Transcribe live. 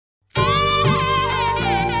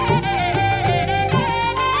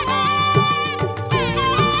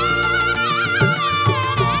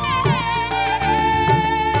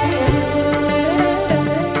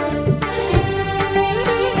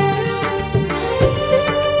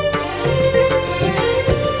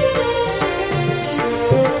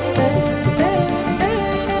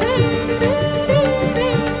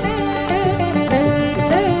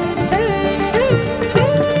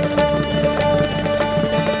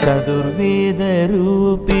ചതുർവേദരൂപിണി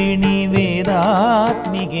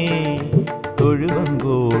വേദാത്മികേ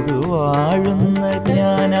തൊഴുവങ്കോടു വാഴുന്ന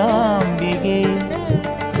ജ്ഞാനാംബികേ.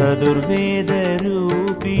 ചതുർവേദരൂപിണി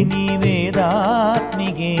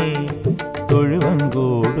വേദാത്മികേ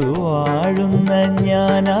തൊഴുവങ്കോടു വാഴുന്ന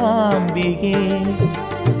ജ്ഞാനാംബികേ.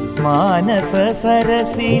 മാനസ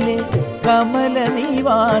സരസിലെ കമല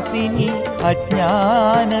നിവാസിനി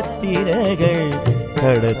അജ്ഞാനത്തിരകൾ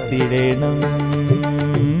കടത്തിടണം.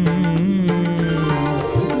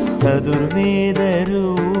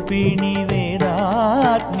 ചതുർവേദരൂപിണി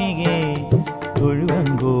വേദാത്മികേ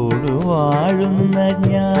തൊഴുവങ്കോടു വാഴുന്ന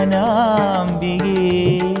ജ്ഞാനാംബികേ.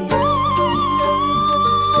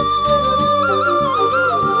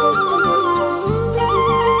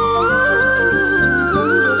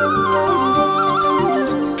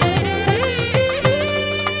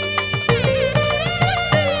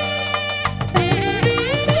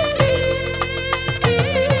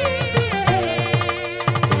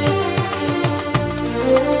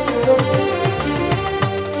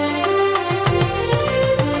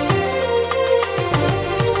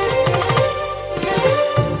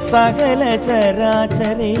 സകല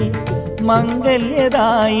ചരാചരേ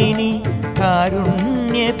മംഗല്യദായിനി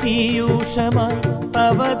കാരുണ്യ പീയൂഷമായി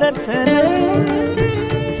തവ ദർശനം.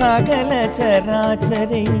 സകല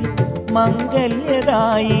ചരാചരേ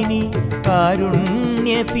മംഗല്യദായിനി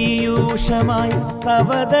കാരുണ്യ പീയൂഷമായി തവ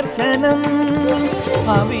ദർശനം.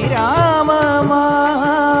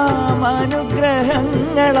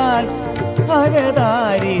 അവിരാമമാനുഗ്രഹങ്ങളാൽ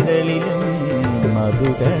ഭഗതാരിതളിലും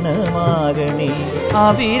മധുഗണമാകണേ.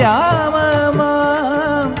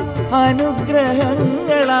 അവിരാമമാം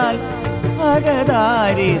അനുഗ്രഹങ്ങളാൽ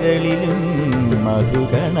ഭഗതാരിതളിലും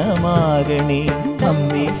മധുഗണമാകണേ.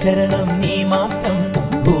 അമ്മേ ശരണം നീ മാത്രം,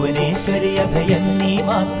 ഭുവനേശ്വരി അഭയം നീ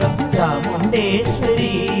മാത്രം,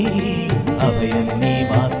 ചാമുണ്ടേശ്വരി അഭയം നീ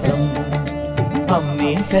മാത്രം.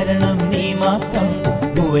 അമ്മേ ശരണം നീ മാത്രം,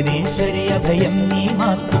 ഭുവനേശ്വരി അഭയം നീ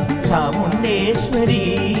മാത്രം, ചാമുണ്ടേശ്വരി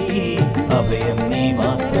അഭയം നീ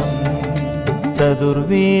മാത്രം.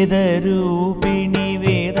 ചതുർവേദരൂപിണി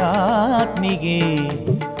വേദാത്മികേ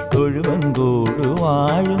തൊഴുവങ്കോടു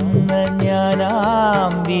വാഴുന്ന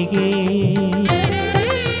ജ്ഞാനാംബികേ.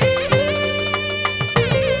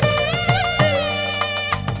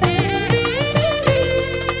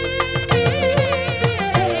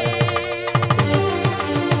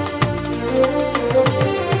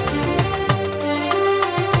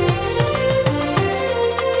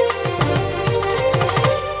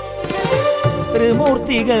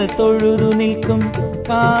 ത്രിമൂർത്തികൾ തൊഴുതു നിൽക്കും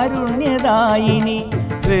കാരുണ്യദായിനി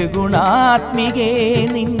ത്രിഗുണാത്മികേ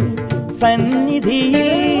നിൻ സന്നിധിയിൽ.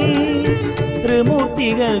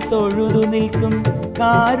 ത്രിമൂർത്തികൾ തൊഴുതു നിൽക്കും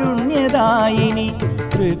കാരുണ്യദായിനി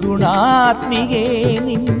ത്രിഗുണാത്മികേ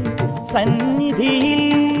നിൻ സന്നിധിയിൽ.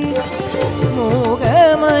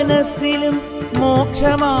 മോഹമനസ്സിലും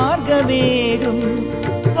മോക്ഷമാർഗമേകും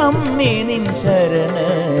അമ്മേ നിൻ ശരണ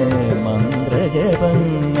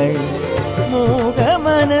മന്ത്രജപങ്ങൾ.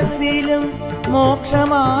 മോഹമനസ്സിലും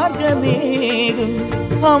മോക്ഷമാർഗമേകും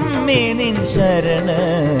അമ്മേ നിൻ ശരണ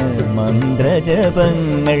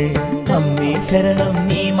മന്ത്രജപങ്ങൾ. അമ്മേ ശരണം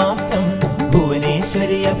നീ മാത്രം,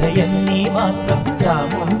 ഭുവനേശ്വരി അഭയം നീ മാത്രം,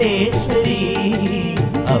 ചാമുണ്ടേശ്വരി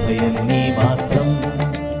അഭയം നീ മാത്രം.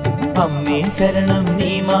 അമ്മേ ശരണം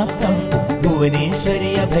നീ മാത്രം,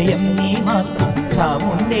 ഭുവനേശ്വരി അഭയം നീ മാത്രം,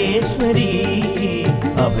 ചാമുണ്ടേശ്വരി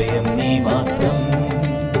അഭയം നീ മാത്രം.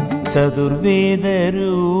 ചതുർവേദരൂപിണി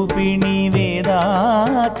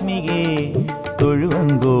വേദാത്മികേ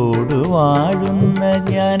തൊഴുവങ്കോടു വാഴുന്ന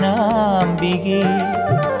ജ്ഞാനാംബികേ.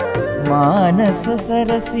 മാനസ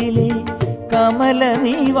സരസിലെ കമല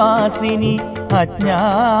നിവാസിനി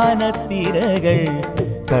അജ്ഞാനത്തിരകൾ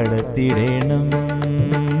കടത്തിടണം.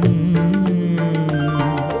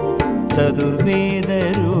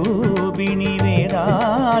 ചതുർവേദരൂപിണി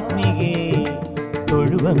വേദാത്മികേ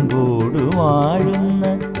തൊഴുവങ്കോടു വാഴുന്ന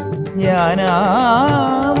ജ്ഞാനാംബികേ.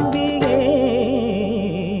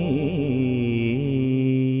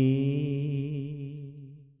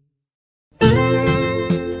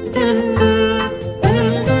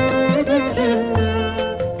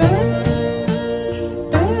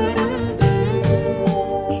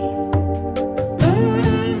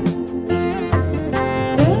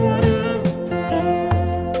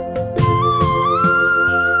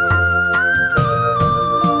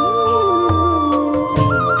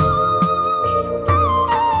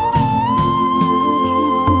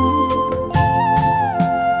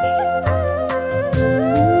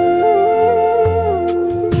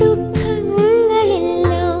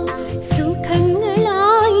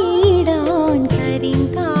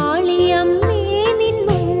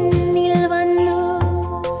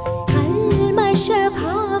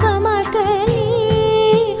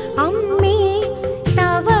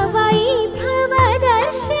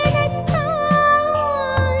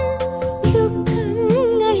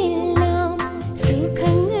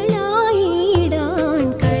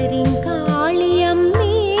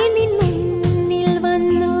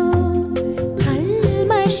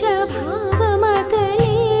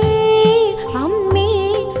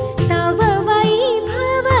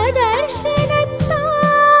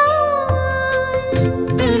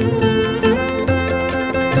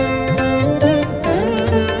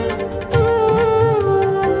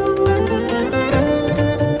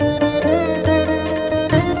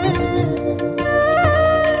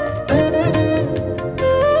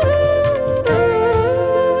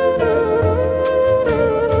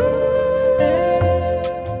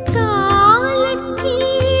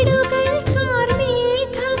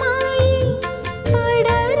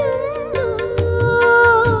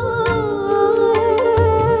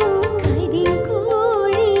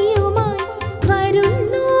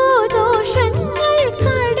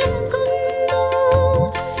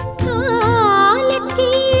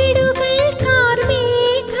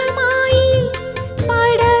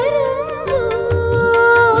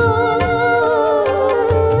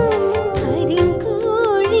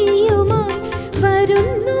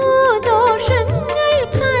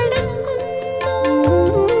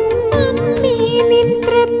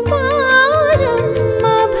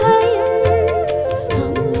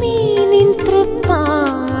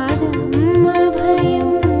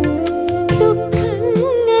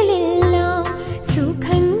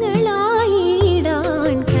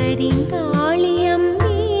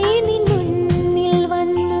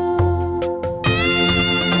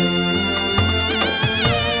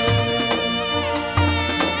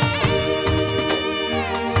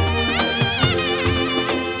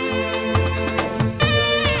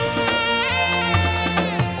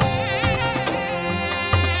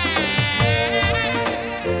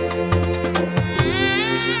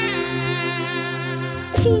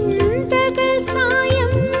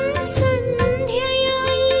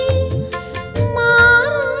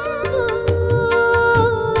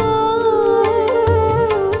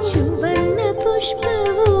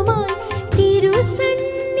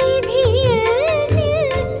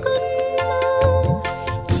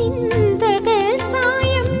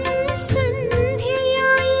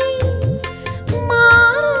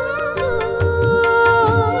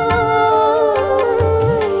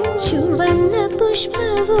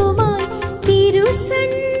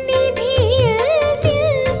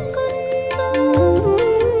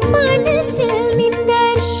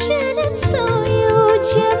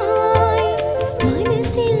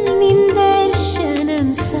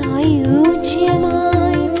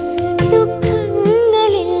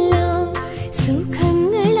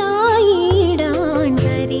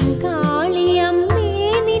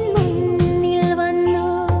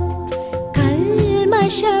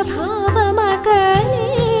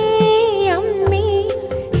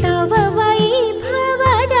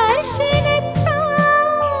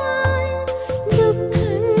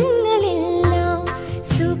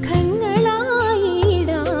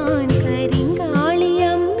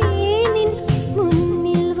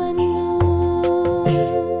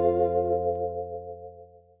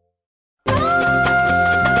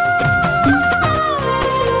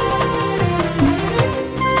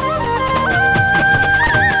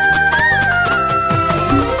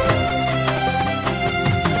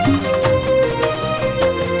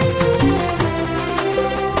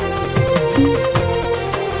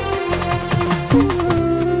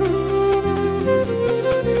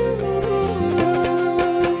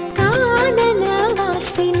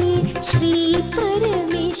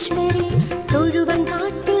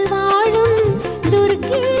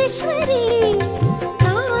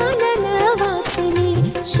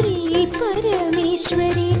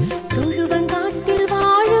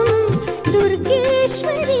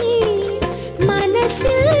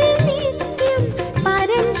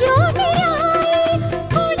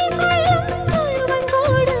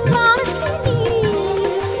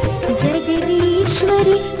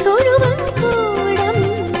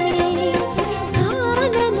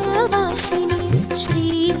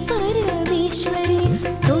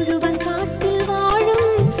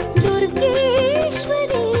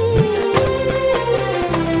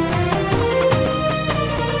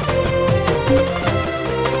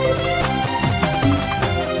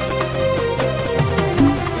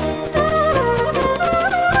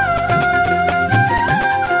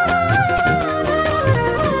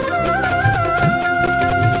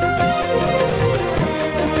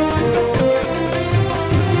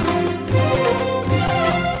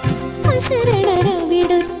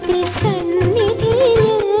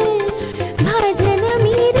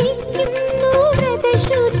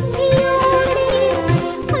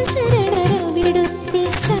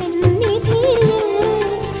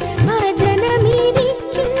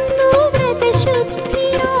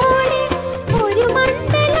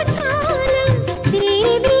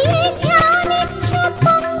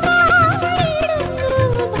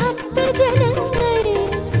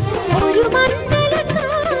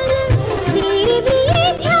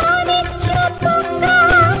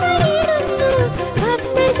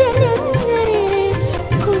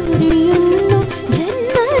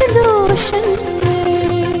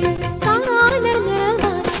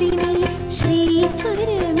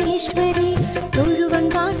 പരമേശ്വരി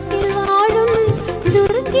തൊഴുവങ്കാട്ടിൽ വാഴും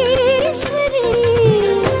ദുർഗേശ്വരി.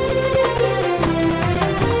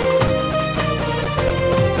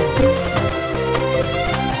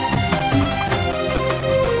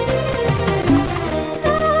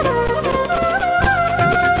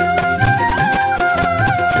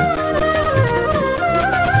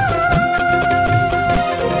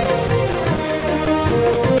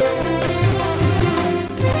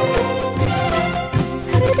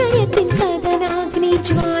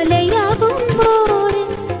 ജ്വാലയാകുമ്പോൾ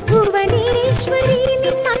ഭുവനേശ്വരി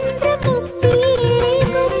നിൻ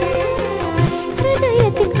മന്ത്രമുക്തിയേകും.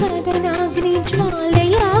 ഹൃദയത്തിൻ കഥനാഗ്നി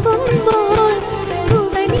ജ്വാലയാകുമ്പോൾ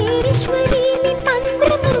ഭുവനേശ്വരി നിൻ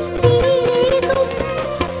മന്ത്രമുക്തിയേകും.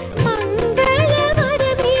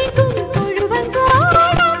 മംഗളവരമേകും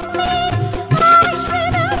തൊഴുവങ്കോടമ്മേ,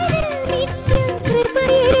 ആശ്രിതരിൽ നിത്യം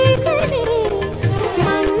കൃപയേകണേ.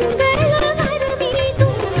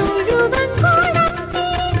 മംഗളവരമേകും തൊഴുവങ്കോടമ്മേ,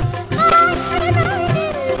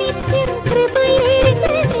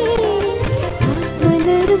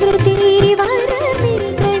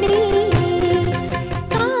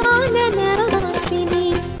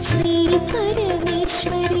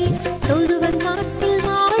 പരമേശ്വരി തൊഴുവങ്കാട്ടിൽ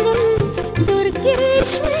വാഴും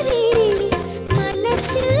ദുർഗേശ്വരി.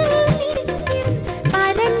 മനസ്സിൽ നിത്യം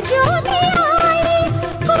പരഞ്ജ്യോതിയായി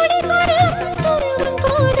കുടികൊള്ളും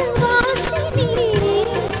തൊഴുവങ്കോട് വാസിനി.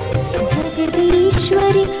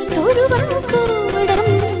 ജഗദീശ്വരി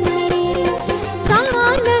തൊഴുവങ്കോടമ്മേ,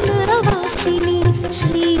 കാനനവാസിനി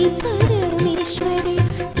ശ്രീ പരമേശ്വരി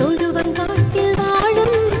തൊഴുവങ്കാട്ടിൽ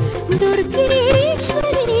വാഴും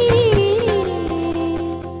ദുർഗേശ്വരി.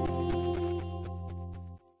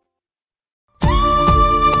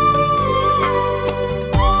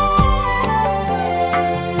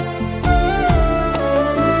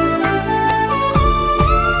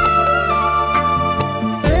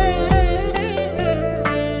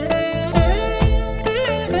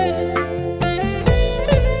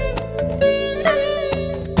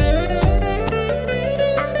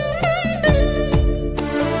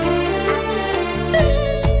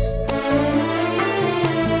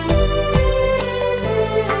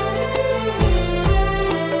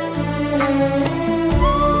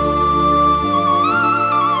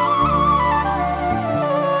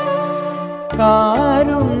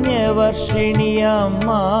 കാരുണ്യവർഷിണിയാം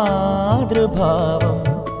മാതൃഭാവം,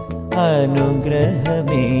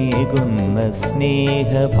 അനുഗ്രഹമേകുന്ന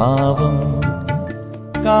സ്നേഹഭാവം.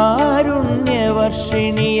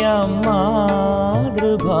 കാരുണ്യവർഷിണിയാം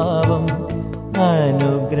മാതൃഭാവം,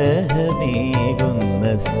 അനുഗ്രഹമേകുന്ന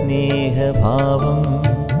സ്നേഹഭാവം.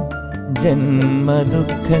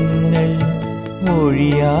 ജന്മദുഃഖങ്ങൾ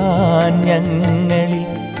ഒഴിയാൻ ഞങ്ങളിൽ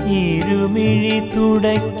ഇരുമിഴി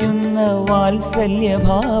തുടയ്ക്കുന്ന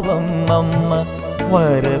വാത്സല്യഭാവം. അമ്മ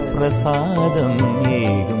വരപ്രസാദം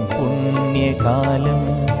ഏകും പുണ്യകാലം.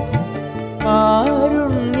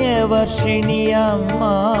 കാരുണ്യവർഷിണിയാം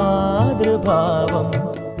മാതൃഭാവം,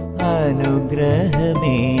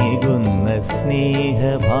 അനുഗ്രഹമേകുന്ന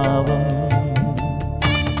സ്നേഹഭാവം.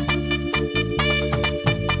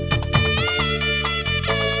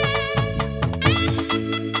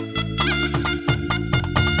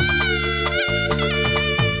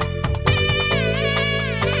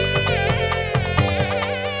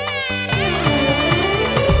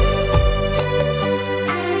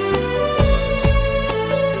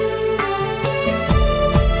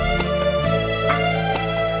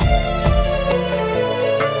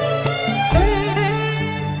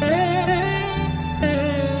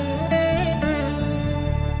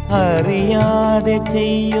 അറിയാതെ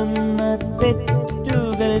ചെയ്യുന്ന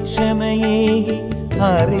തെറ്റുകൾ ക്ഷമയേകി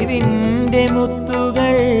അറിവിൻ്റെ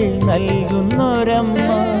മുത്തുകൾ നൽകുന്നൊരമ്മ.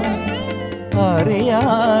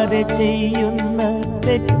 അറിയാതെ ചെയ്യുന്ന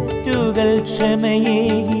തെറ്റുകൾ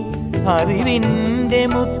ക്ഷമയേകി അറിവിൻ്റെ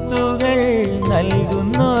മുത്തുകൾ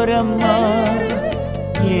നൽകുന്നൊരമ്മ.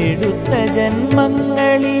 എടുത്ത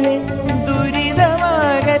ജന്മങ്ങളിലെ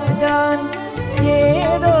ദുരിതമകറ്റാൻ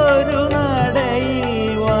ഏതൊരു നടയിൽ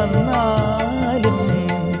വന്നാലും,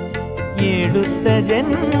 എടുത്ത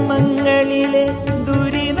ജന്മങ്ങളിലെ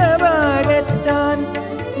ദുരിതമകറ്റാൻ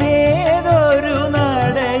ഏതൊരു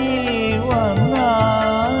നടയിൽ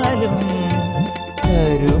വന്നാലും,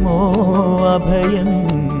 തരുമോ അഭയം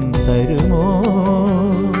തരുമോ,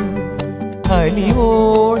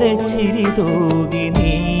 അലിവോടെ ചിരി തൂകി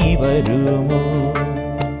നീ വരുമോ.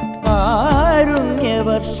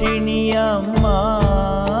 കാരുണ്യവർഷിണിയാം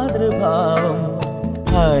മാതൃഭാവം,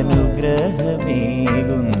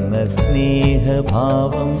 അനുഗ്രഹമേകുന്ന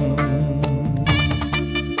സ്നേഹഭാവം.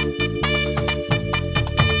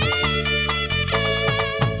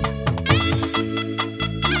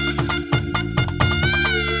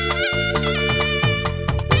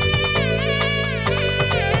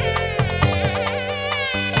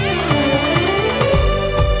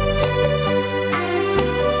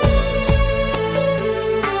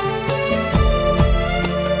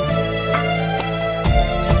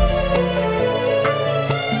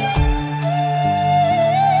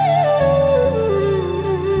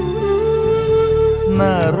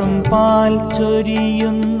 പാൽ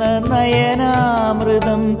ചൊരിയുന്ന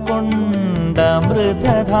നയനാമൃതം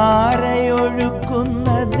കൊണ്ടമൃതധാരയൊഴുക്കുന്ന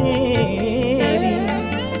ദേവി,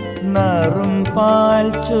 നറും പാൽ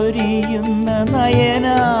ചൊരിയുന്ന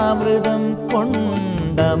നയനാമൃതം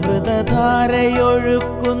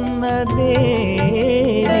കൊണ്ടമൃതധാരയൊഴുക്കുന്ന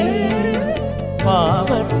ദേവി,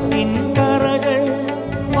 പാപത്തിൻ കറകൾ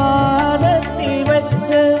പാദത്തിൽ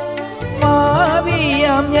വച്ച്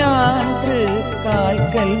പാപിയാം ഞാൻ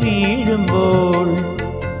തൃക്കാൽക്കൽ വീഴുമ്പോൾ,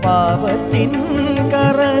 പാപത്തിൻ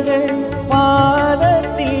കറകൾ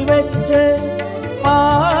പാദത്തിൽ വച്ച്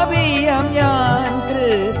പാപിയാം ഞാൻ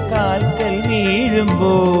തൃക്കാൽക്കൽ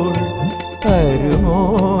വീഴുമ്പോൾ, തരുമോ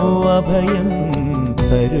അഭയം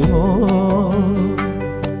തരുമോ?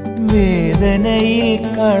 വേദനയിൽ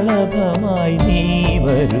കളഭമായി നീ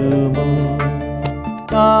വരുമോ?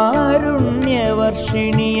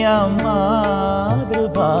 കാരുണ്യവർഷിണിയാം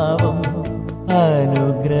മാതൃഭാവം,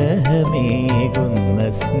 അനുഗ്രഹമേകുന്ന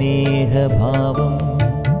സ്നേഹഭാവം,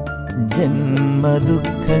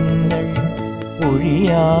 ജന്മദുഃഖങ്ങൾ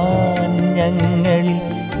ഒഴിയാൻ ഞങ്ങളിൽ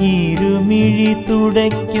ഇരുമിഴി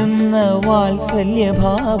തുടയ്ക്കുന്ന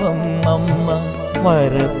വാത്സല്യഭാവം, അമ്മ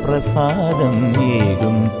വരപ്രസാദം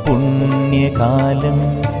ഏകും പുണ്യകാലം,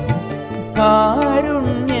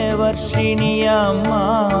 കാരുണ്യവർഷിണിയാം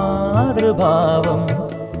മാതൃഭാവം,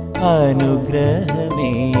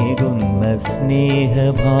 അനുഗ്രഹമേകുന്ന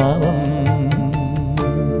സ്നേഹഭാവം.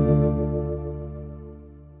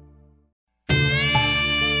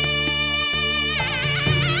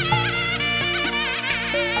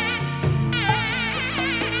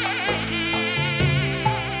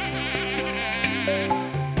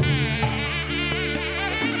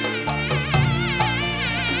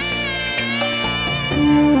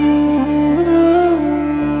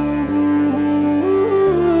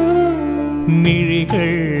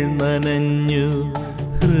 മിഴികൾ നനഞ്ഞു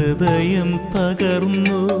ഹൃദയം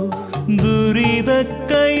തകർന്നു,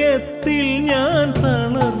 ദുരിതക്കയത്തിൽ ഞാൻ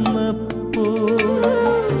തളർന്നപ്പോൾ,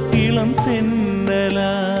 ഇളം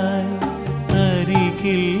തെന്നലായി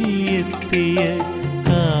അരികിൽ എത്തിയ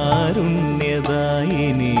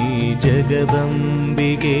കാരുണ്യദായിനി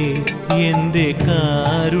ജഗദംബികേ, എൻ്റെ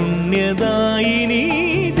കാരുണ്യദായിനി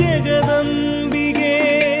ജഗദംബികേ.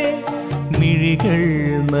 മിഴികൾ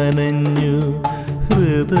നനഞ്ഞു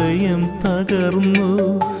ഹൃദയം തകർന്നു,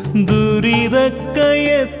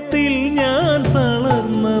 ദുരിതക്കയത്തിൽ ഞാൻ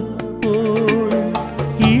തളർന്നപ്പോൾ,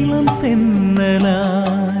 ഇളം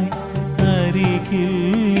തെന്നലായി അരികിൽ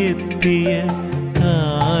എത്തിയ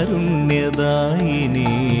കാരുണ്യദായിനി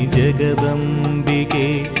ജഗദംബികേ,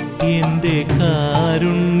 എൻ്റെ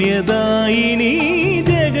കാരുണ്യദായിനി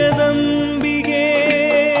ജഗദംബികേ.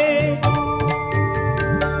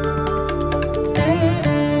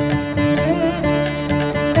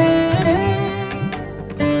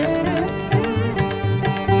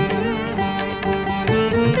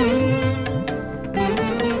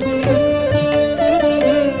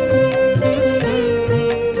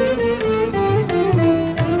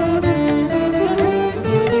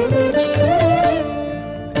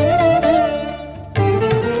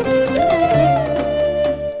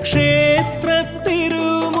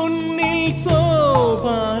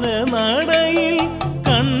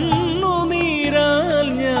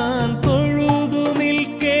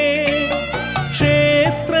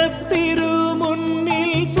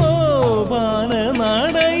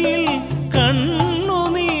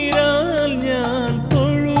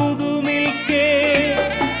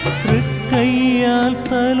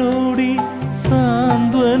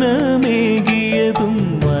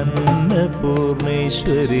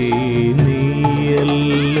 പൂർണേശ്വരി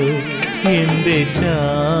നീയല്ലോ, എൻ്റെ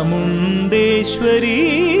ചാമുണ്ടേശ്വരി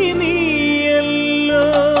നീയല്ലോ.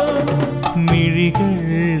 മിഴികൾ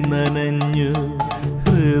നനഞ്ഞു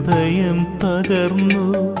ഹൃദയം തകർന്നു,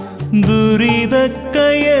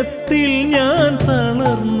 ദുരിതക്കയത്തിൽ ഞാൻ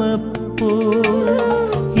തളർന്നപ്പോൾ,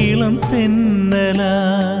 ഇളം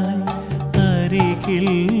തെന്നലായി അരികിൽ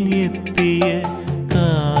എത്തിയ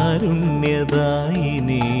കാരുണ്യദായിനി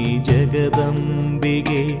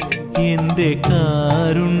ജഗദംബികേ, എൻ്റെ കാരുണ്യദായിനി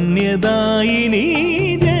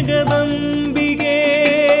ജഗദംബികേ.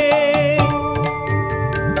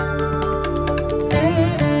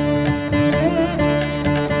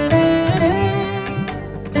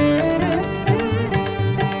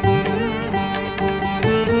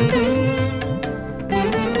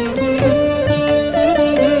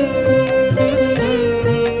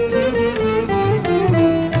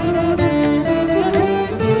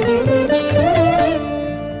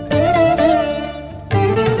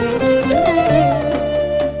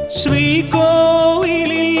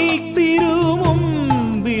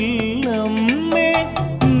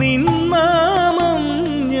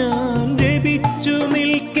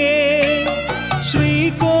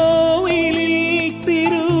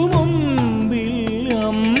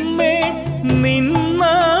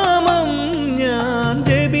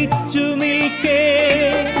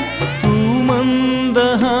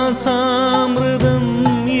 കൃപാസാമൃതം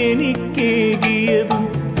എനിക്കേകിയതും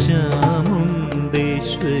ചാമുണ്ടേശ്വരി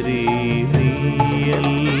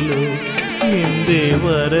നീയല്ലോ. എൻ്റെ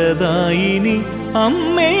വരദായിനി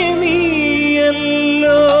അമ്മേ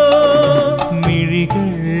നീയല്ലോ. മിഴികൾ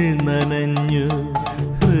നനഞ്ഞു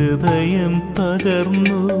ഹൃദയം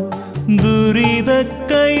തകർന്നു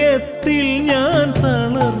ദുരിതക്കയത്തിൽ ഞാൻ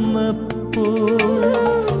തളർന്നപ്പോ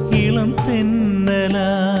ഇളം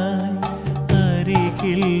തെന്നലായി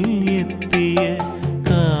അരികിൽ എത്തിയ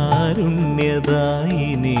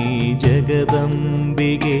കാരുണ്യദായിനി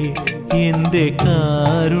ജഗദംബികെ, എൻ്റെ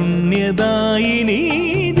കാരുണ്യദായിനി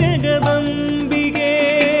ജഗദംബികെ.